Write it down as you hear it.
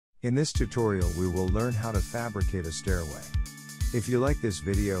In this tutorial we will learn how to fabricate a stairway. If you like this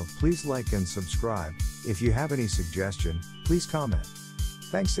video, please like and subscribe. If you have any suggestion, please comment.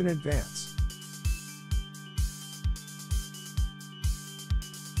 Thanks in advance.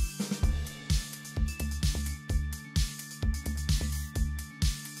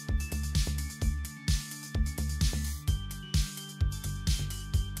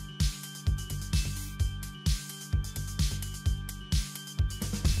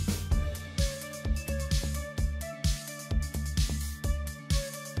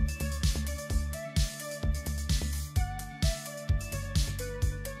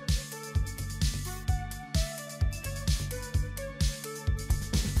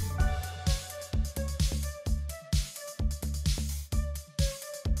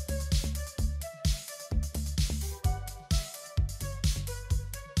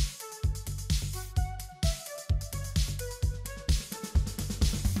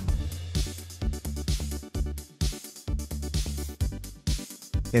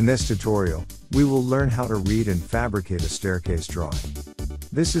 In this tutorial, we will learn how to read and fabricate a staircase drawing.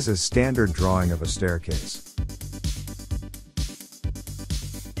 This is a standard drawing of a staircase.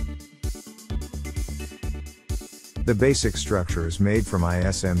 The basic structure is made from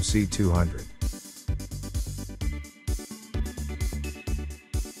ISMC 200.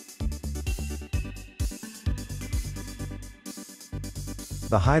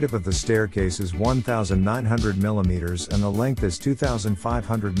 The height of the staircase is 1,900 mm and the length is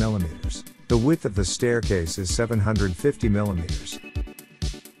 2,500 mm. The width of the staircase is 750 mm.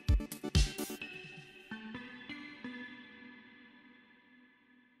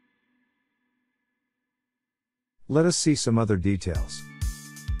 Let us see some other details.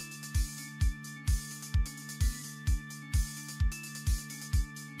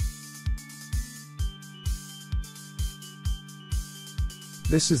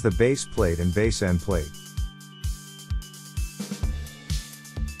 This is the base plate and base end plate.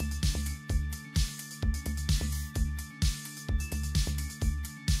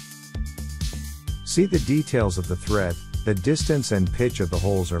 See the details of the thread, the distance and pitch of the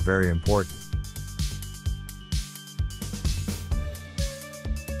holes are very important.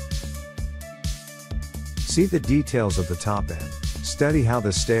 See the details of the top end, study how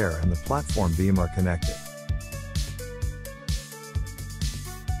the stair and the platform beam are connected.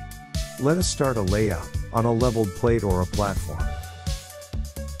 Let us start a layout on a leveled plate or a platform.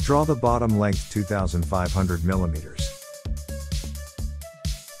 Draw the bottom length 2,500 mm.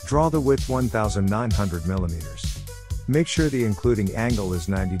 Draw the width 1,900 mm. Make sure the including angle is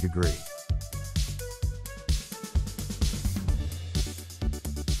 90 degrees.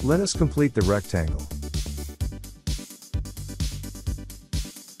 Let us complete the rectangle.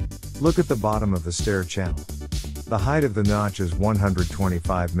 Look at the bottom of the stair channel. The height of the notch is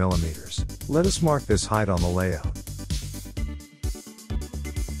 125 mm. Let us mark this height on the layout.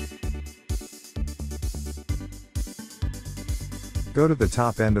 Go to the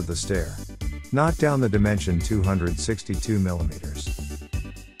top end of the stair. Note down the dimension 262 mm.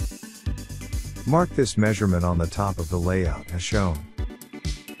 Mark this measurement on the top of the layout as shown.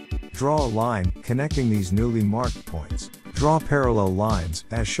 Draw a line connecting these newly marked points. Draw parallel lines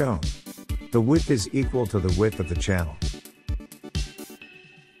as shown. The width is equal to the width of the channel.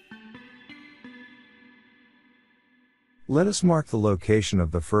 Let us mark the location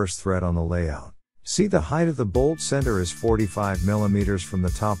of the first thread on the layout. See the height of the bolt center is 45 mm from the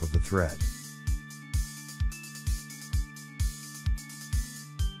top of the thread.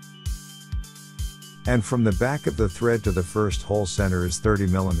 And from the back of the thread to the first hole center is 30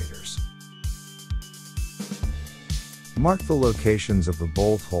 mm. Mark the locations of the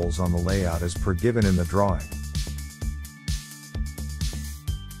bolt holes on the layout as per given in the drawing.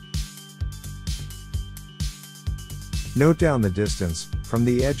 Note down the distance from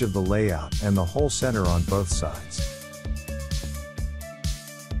the edge of the layout and the hole center on both sides.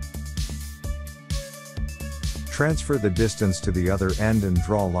 Transfer the distance to the other end and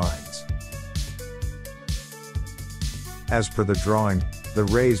draw lines. As per the drawing, the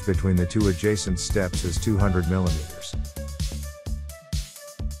raise between the two adjacent steps is 200 mm.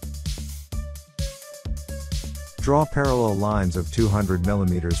 Draw parallel lines of 200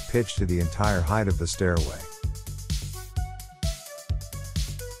 mm pitch to the entire height of the stairway.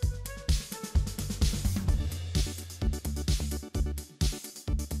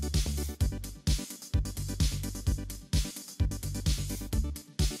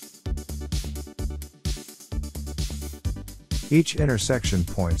 Each intersection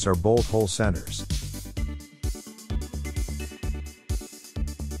points are bolt hole centers.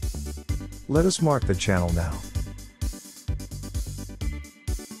 Let us mark the channel now.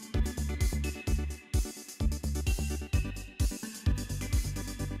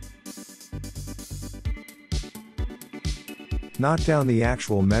 Note down the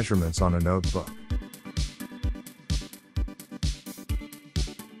actual measurements on a notebook.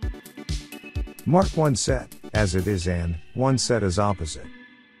 Mark one set as it is and one set as opposite.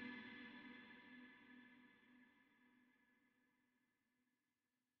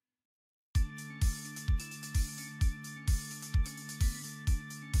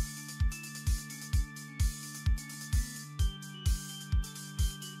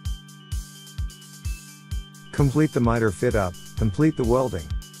 Complete the miter fit up, complete the welding.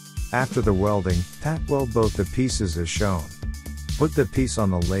 After the welding, tack weld both the pieces as shown. Put the piece on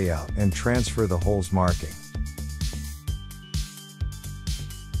the layout and transfer the holes marking.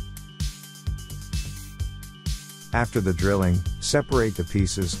 After the drilling, separate the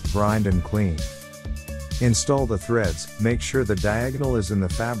pieces, grind and clean. Install the threads, make sure the diagonal is in the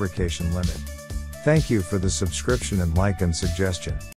fabrication limit. Thank you for the subscription and like and suggestion.